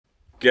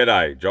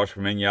G'day, Josh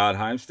from Yard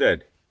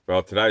Homestead.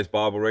 Well, today's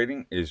Bible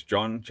reading is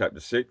John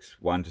chapter 6,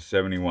 1 to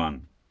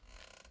 71.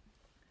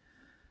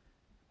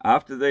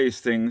 After these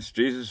things,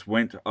 Jesus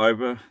went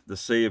over the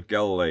Sea of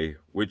Galilee,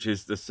 which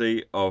is the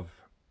Sea of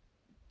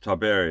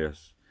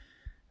Tiberias.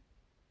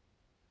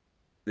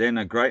 Then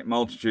a great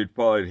multitude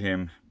followed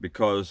him,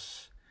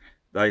 because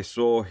they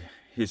saw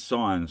his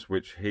signs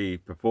which he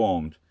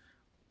performed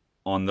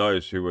on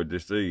those who were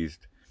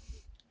diseased.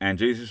 And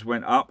Jesus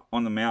went up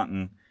on the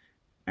mountain,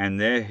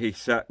 and there he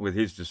sat with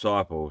his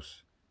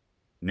disciples.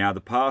 Now the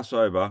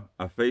Passover,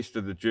 a feast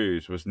of the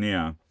Jews, was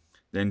near.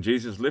 Then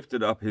Jesus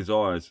lifted up his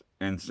eyes,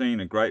 and seeing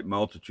a great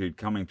multitude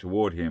coming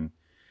toward him,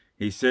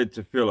 he said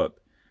to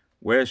Philip,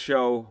 "Where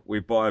shall we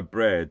buy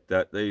bread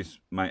that these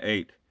may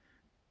eat?"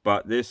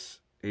 But this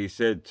he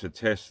said to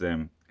test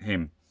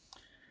him,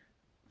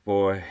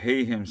 for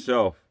he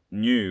himself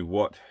knew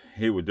what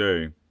he would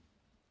do.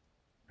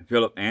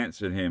 Philip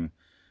answered him,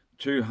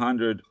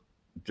 200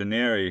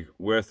 denarii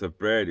worth of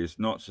bread is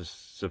not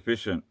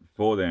sufficient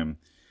for them,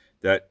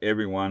 that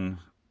every one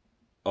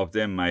of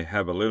them may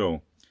have a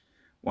little.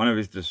 One of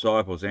his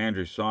disciples,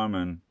 Andrew,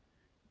 Simon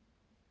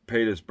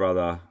Peter's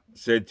brother,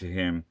 said to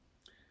him,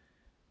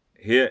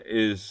 there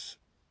is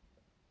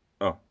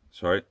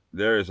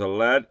a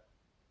lad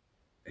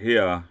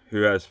here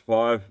who has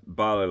 5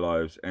 barley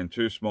loaves and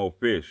 2 small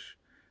fish,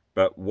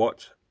 but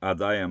what are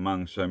they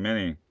among so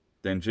many?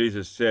 Then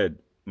Jesus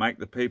said, "Make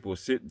the people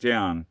sit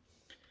down."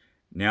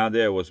 Now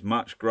there was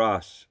much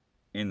grass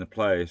in the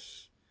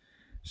place,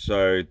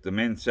 so the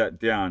men sat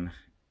down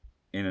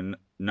in a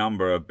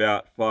number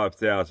about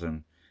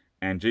 5,000.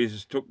 And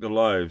Jesus took the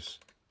loaves,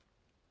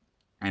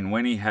 and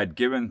when he had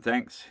given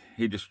thanks,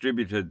 he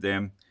distributed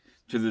them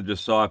to the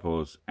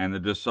disciples, and the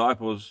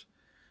disciples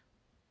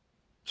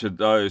to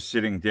those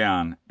sitting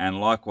down,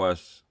 and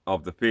likewise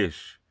of the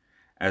fish,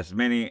 as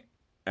many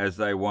as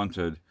they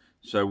wanted.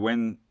 So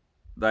when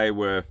they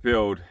were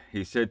filled,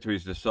 he said to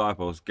his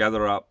disciples,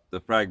 "Gather up the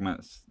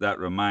fragments that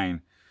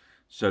remain,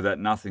 so that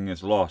nothing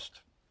is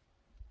lost."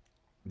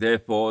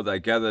 Therefore they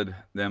gathered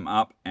them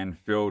up and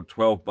filled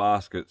 12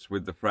 baskets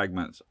with the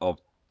fragments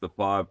of the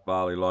 5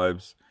 barley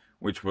loaves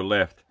which were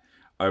left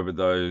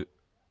over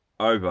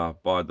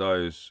by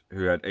those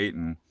who had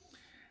eaten.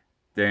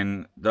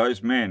 Then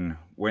those men,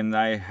 when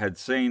they had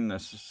seen the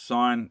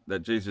sign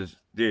that Jesus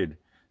did,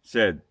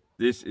 said,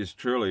 "This is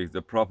truly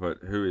the prophet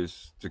who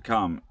is to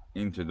come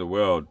into the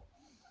world."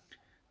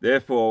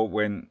 Therefore,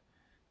 when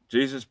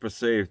Jesus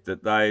perceived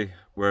that they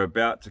were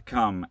about to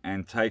come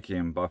and take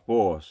him by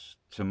force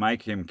to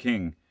make him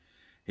king,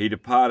 he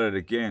departed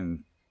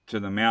again to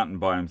the mountain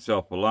by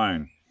himself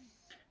alone.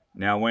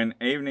 Now when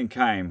evening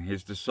came,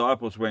 his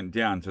disciples went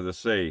down to the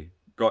sea,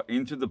 got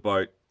into the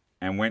boat,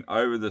 and went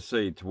over the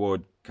sea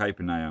toward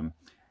Capernaum.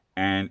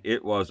 And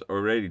it was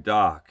already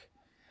dark,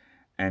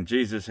 and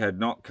Jesus had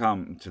not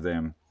come to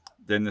them.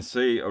 Then the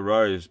sea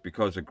arose,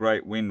 because a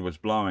great wind was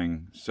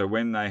blowing. So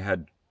when they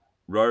had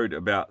rowed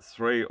about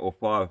 3 or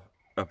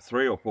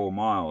 4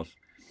 miles,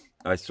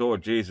 they saw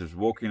Jesus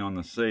walking on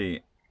the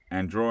sea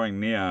and drawing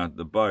near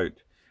the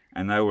boat,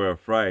 and they were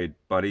afraid.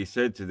 But he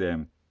said to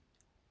them,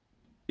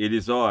 "It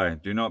is I,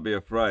 do not be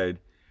afraid."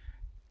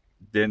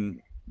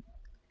 Then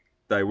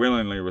they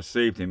willingly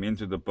received him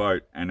into the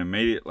boat, and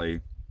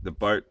immediately the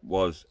boat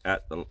was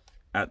at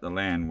the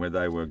land where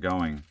they were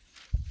going.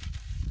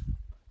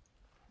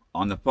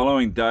 On the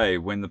following day,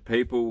 when the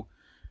people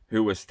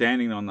who were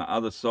standing on the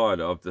other side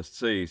of the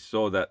sea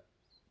saw that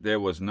there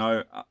was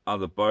no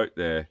other boat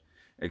there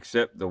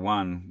except the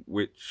one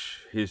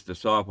which his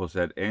disciples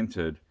had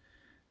entered,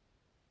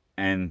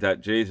 and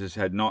that Jesus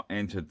had not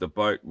entered the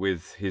boat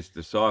with his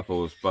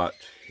disciples, but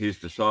his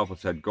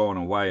disciples had gone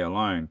away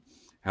alone.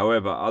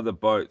 However, other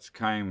boats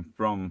came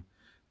from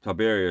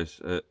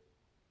Tiberias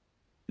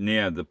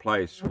near the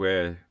place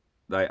where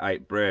they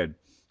ate bread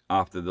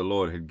after the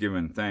Lord had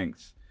given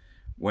thanks.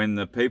 When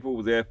the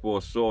people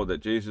therefore saw that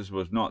Jesus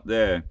was not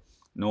there,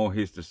 nor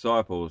his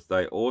disciples,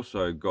 they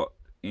also got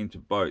into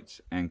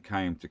boats and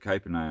came to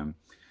Capernaum,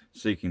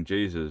 seeking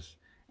Jesus.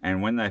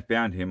 And when they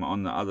found him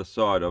on the other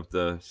side of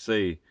the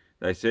sea,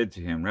 they said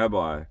to him,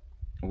 "Rabbi,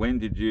 when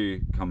did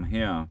you come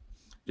here?"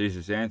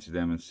 Jesus answered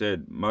them and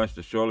said, "Most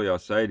assuredly I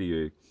say to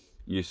you,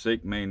 you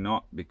seek me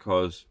not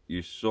because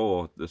you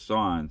saw the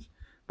signs,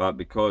 but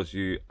because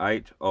you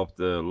ate of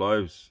the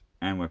loaves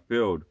and were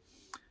filled.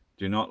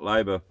 Do not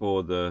labor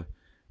for the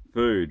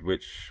food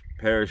which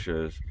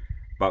perishes,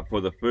 but for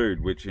the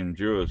food which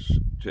endures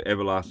to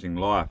everlasting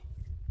life,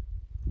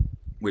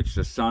 which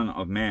the Son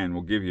of Man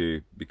will give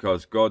you,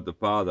 because God the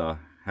Father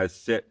has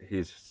set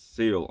his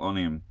seal on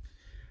him."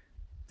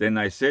 Then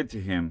they said to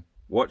him,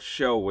 "What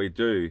shall we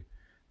do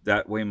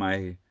that we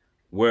may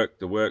work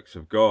the works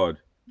of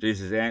God?"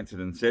 Jesus answered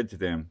and said to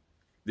them,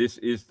 "This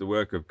is the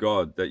work of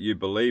God, that you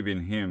believe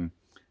in him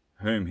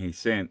whom he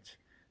sent."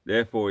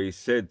 Therefore he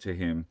said to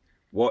him,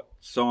 "What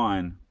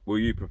sign will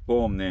you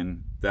perform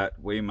then, that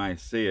we may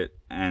see it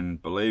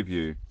and believe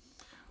you?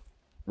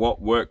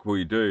 What work will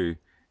you do?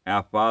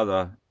 Our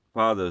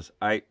fathers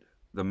ate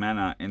the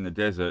manna in the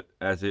desert,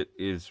 as it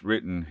is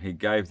written, he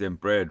gave them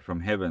bread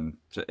from heaven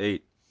to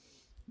eat.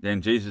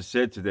 Then Jesus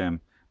said to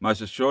them,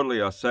 most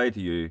assuredly I say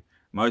to you,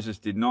 Moses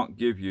did not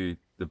give you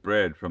the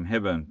bread from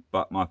heaven,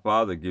 but my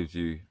Father gives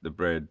you the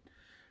bread,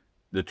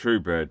 the true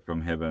bread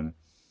from heaven.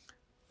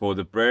 For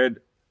the bread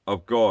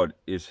of God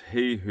is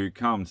he who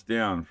comes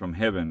down from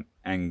heaven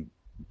and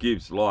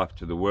gives life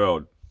to the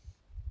world.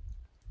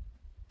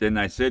 Then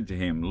they said to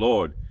him,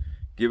 Lord,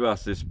 give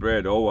us this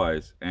bread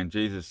always. And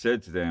Jesus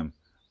said to them,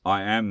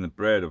 I am the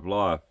bread of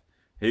life.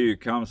 He who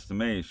comes to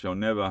me shall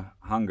never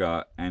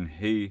hunger, and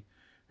he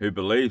who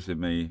believes in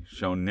me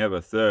shall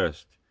never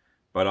thirst.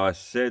 But I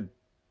said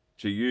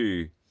to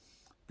you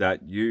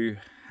that you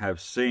have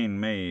seen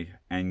me,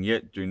 and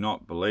yet do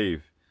not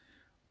believe.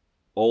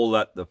 All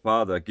that the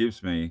Father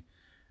gives me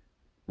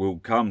will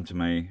come to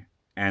me,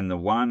 and the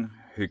one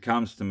who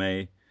comes to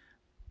me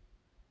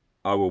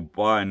I will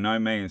by no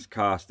means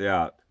cast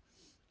out.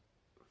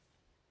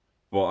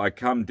 For I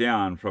come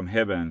down from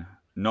heaven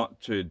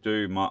not to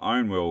do my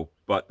own will,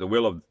 but the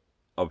will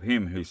of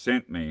him who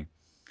sent me.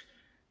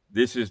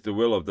 This is the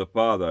will of the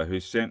Father who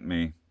sent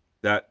me,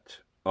 that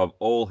of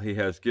all he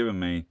has given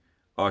me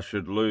I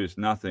should lose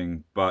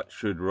nothing, but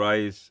should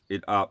raise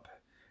it up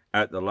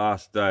at the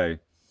last day.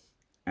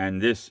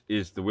 And this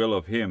is the will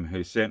of him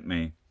who sent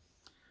me,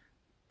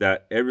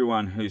 that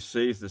everyone who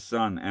sees the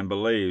Son and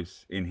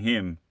believes in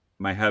him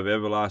may have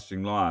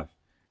everlasting life,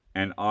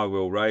 and I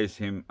will raise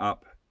him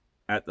up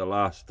at the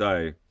last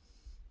day.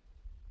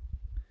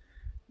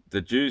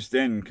 The Jews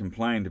then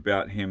complained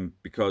about him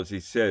because he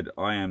said,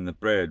 I am the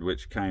bread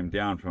which came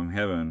down from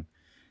heaven.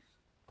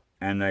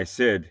 And they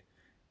said,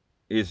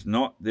 is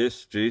not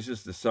this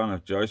Jesus the son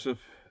of Joseph,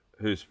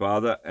 whose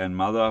father and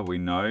mother we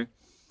know?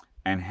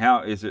 And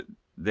how is it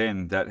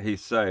then that he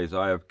says,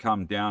 I have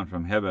come down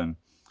from heaven?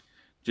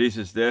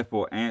 Jesus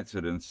therefore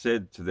answered and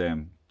said to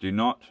them, do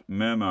not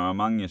murmur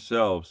among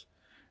yourselves.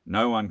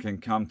 No one can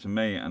come to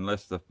me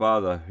unless the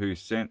Father who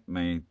sent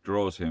me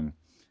draws him,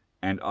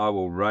 and I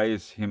will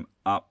raise him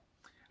up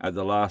at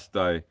the last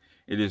day.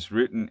 It is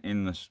written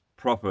in the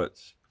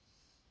prophets,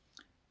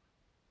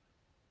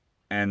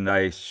 and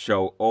they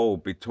shall all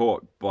be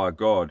taught by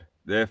God.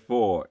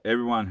 Therefore,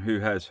 everyone who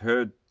has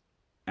heard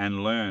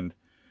and learned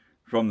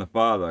from the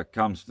Father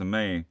comes to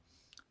me.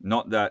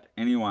 Not that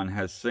anyone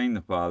has seen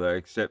the Father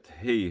except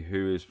he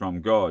who is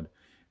from God.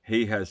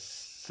 He has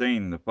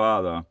seen the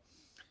Father.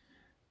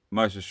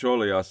 Most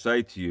assuredly I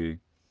say to you,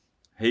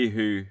 he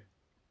who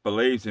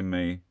believes in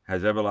me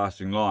has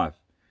everlasting life.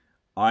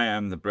 I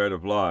am the bread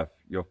of life.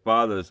 Your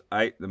fathers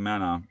ate the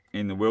manna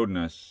in the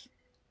wilderness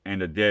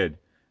and are dead.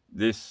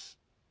 This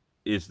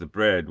is the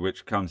bread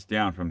which comes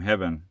down from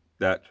heaven,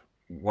 that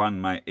one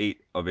may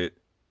eat of it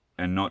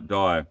and not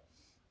die.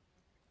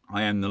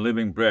 I am the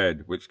living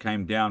bread which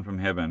came down from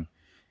heaven.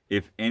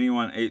 If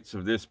anyone eats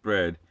of this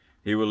bread,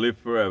 he will live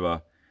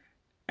forever.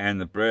 And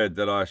the bread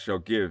that I shall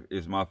give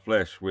is my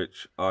flesh,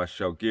 which I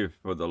shall give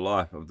for the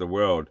life of the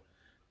world.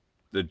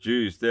 The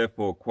Jews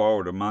therefore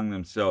quarreled among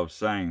themselves,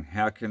 saying,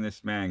 how can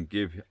this man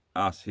give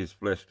us his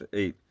flesh to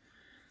eat?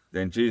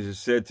 Then Jesus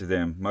said to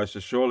them, most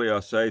assuredly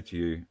I say to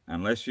you,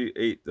 unless you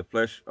eat the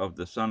flesh of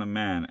the Son of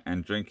Man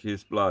and drink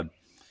his blood,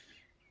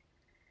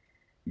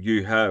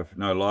 you have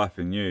no life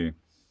in you.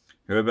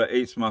 Whoever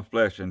eats my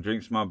flesh and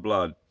drinks my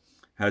blood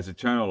has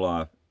eternal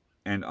life,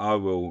 and I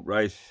will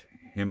raise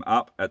him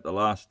up at the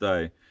last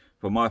day.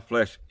 For my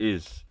flesh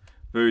is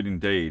food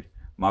indeed,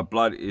 my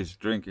blood is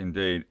drink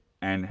indeed,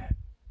 and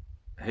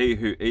he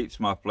who eats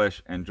my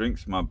flesh and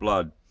drinks my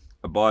blood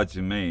abides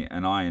in me,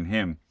 and I in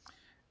him.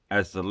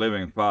 As the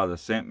living Father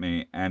sent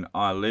me, and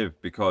I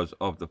live because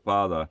of the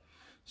Father,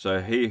 so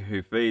he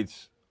who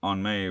feeds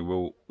on me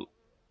will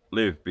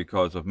live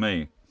because of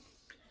me.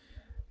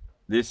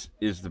 This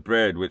is the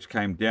bread which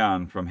came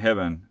down from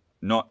heaven,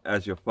 not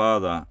as your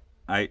father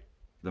ate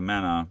the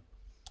manna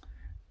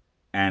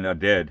and are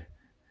dead.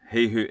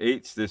 He who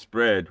eats this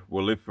bread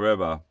will live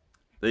forever.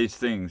 These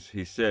things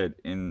he said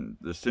in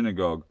the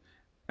synagogue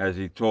as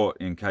he taught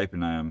in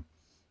Capernaum.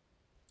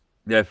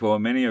 Therefore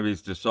many of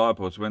his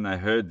disciples, when they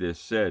heard this,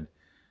 said,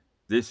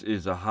 this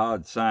is a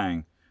hard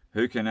saying.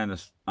 Who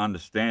can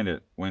understand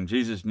it? When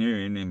Jesus knew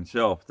in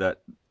himself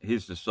that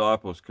his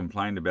disciples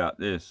complained about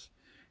this,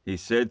 he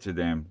said to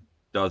them,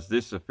 does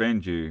this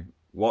offend you?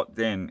 What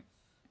then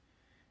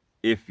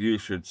if you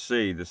should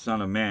see the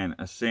Son of Man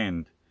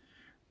ascend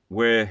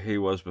where he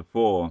was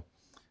before?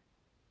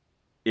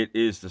 It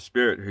is the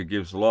Spirit who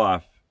gives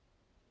life.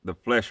 The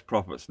flesh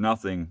profits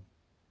nothing.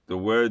 The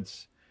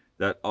words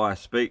that I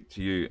speak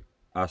to you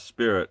are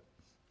spirit,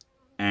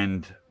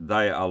 and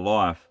they are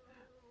life.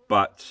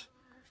 But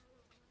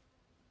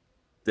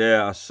there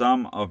are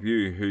some of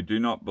you who do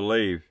not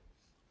believe.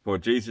 For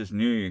Jesus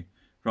knew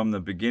from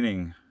the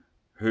beginning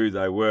who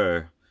they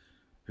were,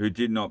 who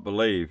did not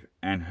believe,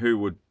 and who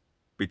would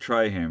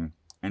betray him.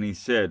 And he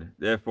said,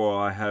 therefore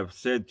I have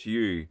said to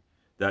you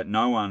that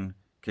no one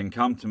can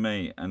come to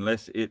me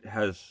unless it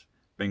has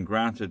been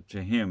granted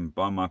to him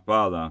by my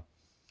Father.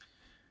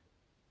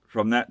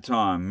 From that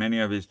time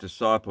many of his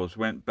disciples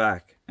went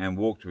back and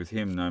walked with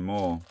him no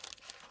more.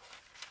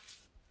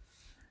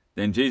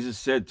 Then Jesus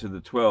said to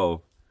the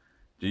 12,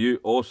 "Do you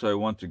also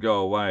want to go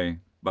away?"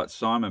 But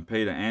Simon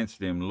Peter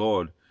answered him,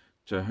 "Lord,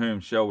 to whom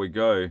shall we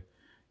go?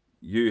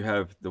 You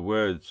have the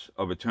words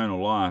of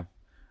eternal life.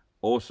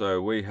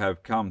 Also we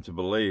have come to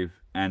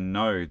believe and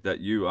know that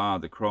you are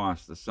the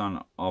Christ, the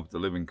Son of the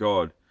living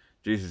God."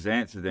 Jesus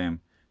answered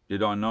them,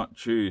 "Did I not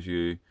choose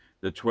you,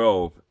 the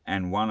 12,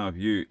 and one of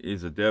you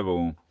is a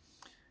devil?"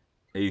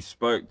 He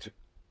spoke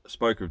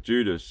of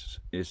Judas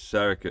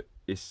Iscariot,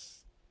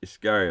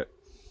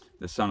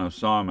 the son of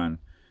Simon,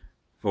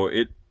 for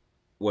it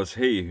was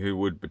he who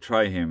would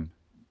betray him,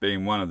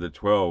 being one of the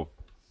 12.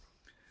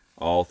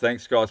 Oh,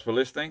 thanks guys for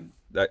listening.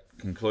 That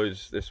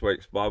concludes this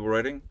week's Bible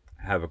reading.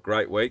 Have a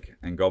great week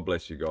and God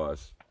bless you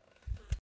guys.